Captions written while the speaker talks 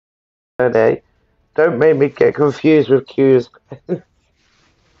early. Don't make me get confused with Q's.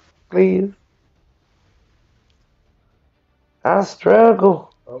 Please. I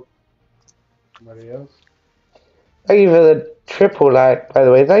struggle. Oh, somebody else? Thank you for the triple like, by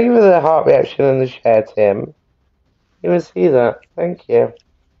the way. Thank you for the heart reaction and the share, Tim. You will see that. Thank you.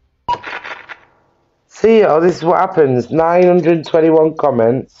 See, oh, this is what happens. 921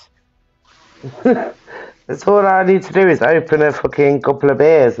 comments. That's all I need to do is open a fucking couple of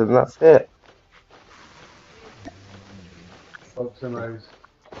beers and that's it. Oh, somebody's.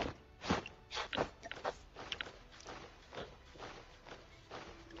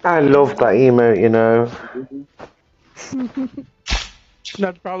 I love that emote, you know.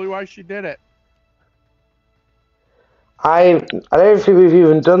 That's probably why she did it. I don't think we've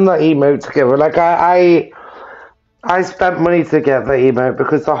even done that emote together. Like I spent money to get that emote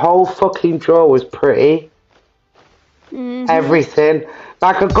because the whole fucking drawer was pretty. Everything.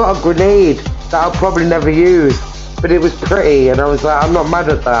 Like I got a grenade that I'll probably never use, but it was pretty, and I was like, I'm not mad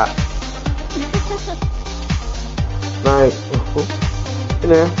at that. Like, you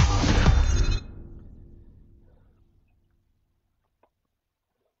know.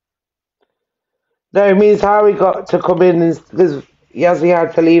 No, it means Harry got to come in because he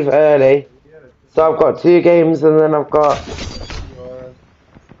had to leave early. So I've got 2 games, and then I've got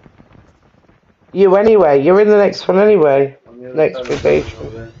you anyway. You're in the next one anyway. Next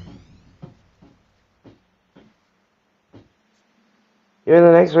rotation. You're in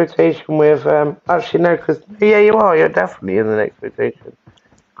the next rotation with actually no, because yeah, you are. You're definitely in the next rotation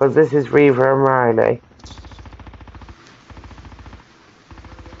because this is Reva and Riley.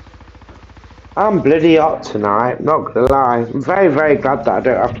 I'm bloody hot tonight. Not gonna lie. I'm very, very glad that I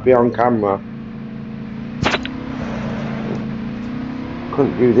don't have to be on camera.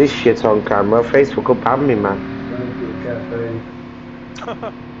 Couldn't do this shit on camera. Facebook will ban me, man.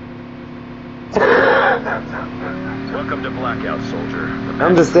 Welcome to Blackout, soldier.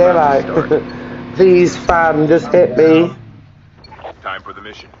 I'm just there like, please fan, just hit me. Time for the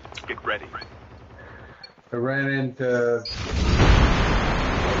mission. Get ready. I ran into...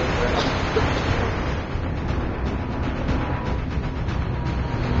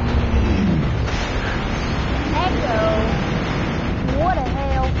 Echo. What the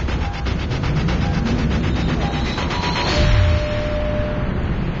hell?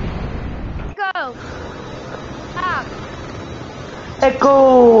 Go. Stop.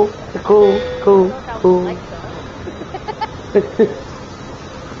 Echo. Echo. Echo. Echo.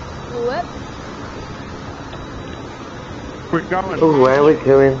 What? We're going. Oh, where are we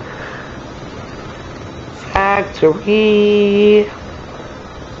going? Factory.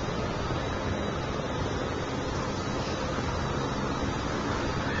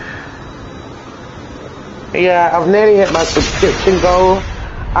 Yeah, I've nearly hit my subscription goal.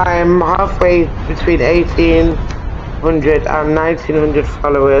 I'm halfway between 1,800 and 1,900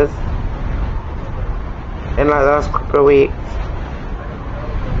 followers in like the last couple of weeks.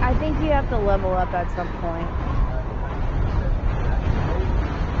 I think you have to level up at some point.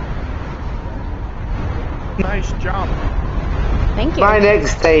 Nice jump. Thank you. My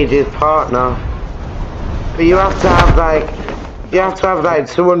next stage is partner. But you have to have like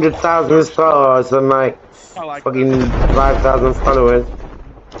 200,000 stars and like fucking 5,000 followers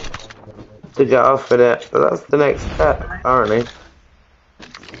to get offered it. But that's the next step, apparently.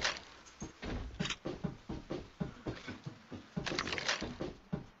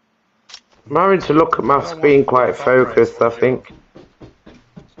 I'm having to look at my screen quite focused, I think.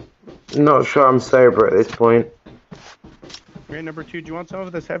 Not sure I'm sober at this point. Okay, number 2, do you want some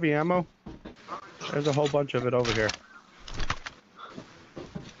of this heavy ammo? There's a whole bunch of it over here.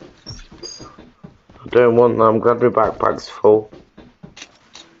 I don't want that, I'm glad my backpack's full.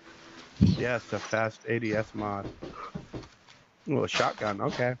 Yes, a fast ADS mod. Oh, a shotgun,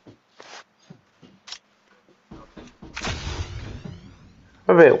 okay.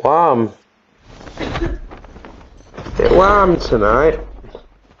 A bit warm. Bit warm tonight.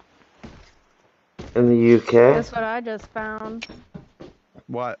 In the UK. That's what I just found.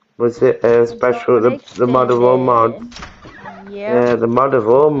 What? Was it a special, the mod of all mods? Yep. Yeah, the mod of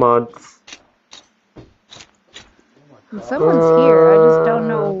all mods. And someone's here, I just don't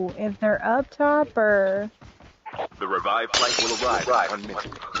know if they're up top or... The revived flight will arrive in 1 minute.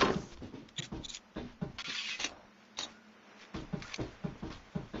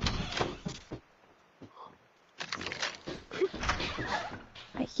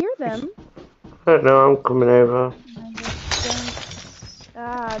 I hear them. I don't know, I'm coming over.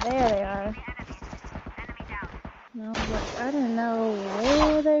 Ah, there they are. No, but I didn't know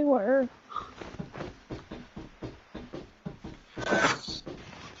where they were.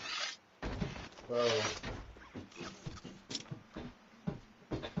 Oh.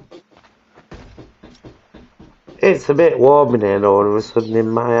 It's a bit warm in here all of a sudden in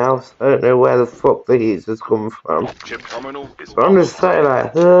my house. I don't know where the fuck the heat's come from. Chip terminal is But I'm just sitting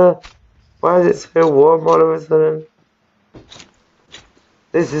like, why is it so warm all of a sudden?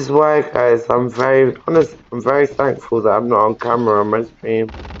 This is why, guys, I'm very thankful that I'm not on camera on my stream.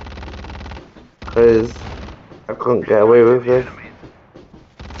 Because I couldn't get away with this.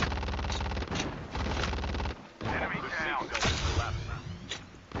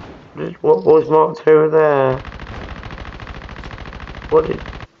 What was marked over there? What did...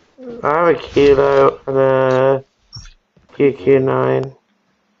 I have a kilo and a QQ9.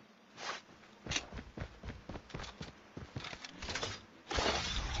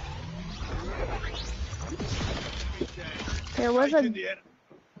 There was a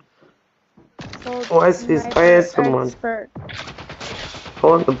Oh, I see. I hear someone. expert.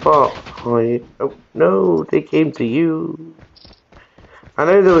 On the bot. Oh, no, they came to you. I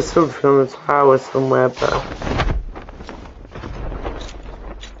know there was something on the tower somewhere, but...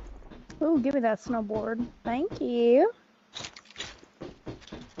 Ooh, give me that snowboard. Thank you. Do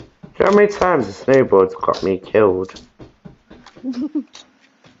you know how many times the snowboard's got me killed?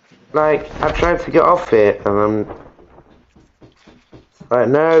 Like, I tried to get off it, and I'm... Like,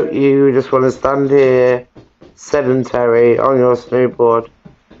 no, you just want to stand here, sedentary, on your snowboard,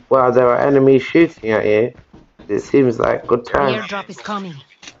 while there are enemies shooting at you. It seems like good time. Airdrop is coming.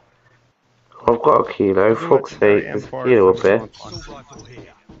 I've got a kilo, fuck's sake, there's a kilo up here.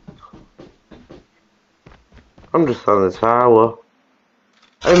 I'm just on the tower.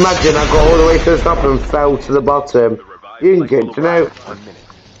 Imagine I got all the way to the top and fell to the bottom. You can get, you know...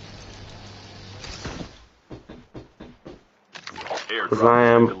 Because I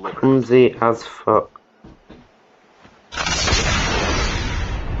am clumsy as fuck.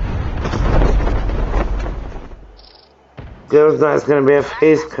 Girls, that's going to be a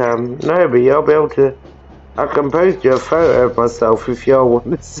face cam. No, but you'll be able to... I can post you a photo of myself if y'all want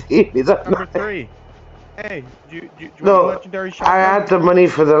to see me that Number night. 3. Hey, do you want a Look, legendary shotgun? I had the money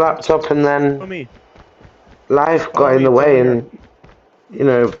for the laptop and then life got in the way and, you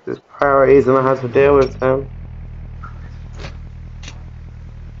know, there's priorities and I had to deal with them.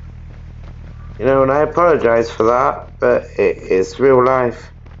 You know, and I apologise for that, but it's real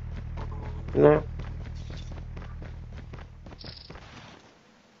life. You know?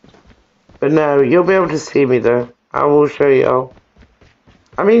 But no, you'll be able to see me though. I will show you all.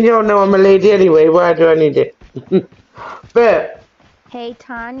 I mean, you all know I'm a lady anyway, why do I need it? But... Hey,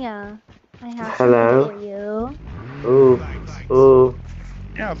 Tanya. I have Hello. something for you. Ooh.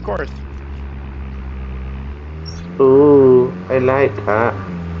 Yeah, of course. Ooh, I like that.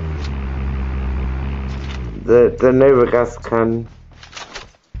 The Nova gas can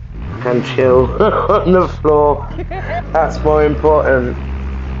chill on the floor. That's more important.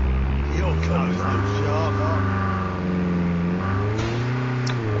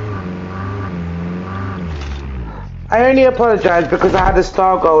 I only apologise because I had a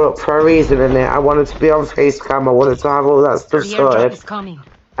star goal up for a reason in it. I wanted to be on face cam. I wanted to have all that stuff sorted.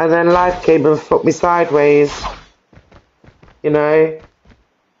 And then life came and fucked me sideways. You know?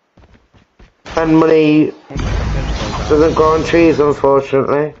 And money doesn't grow on trees,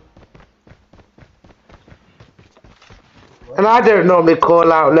 unfortunately. And I don't normally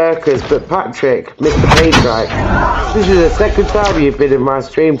call out lurkers, but Patrick, Mr. Paystrike, this is the second time you've been in my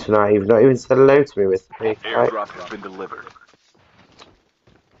stream tonight. You've not even said hello to me, Mr. Paystrike. Airdrop has been delivered.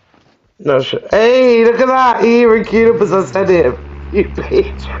 No, sure. Hey, look at that! He even queued up as I said it. You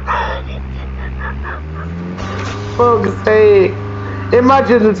bitch. Fuck's sake.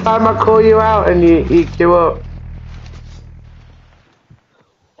 Imagine the time I call you out and you queue up.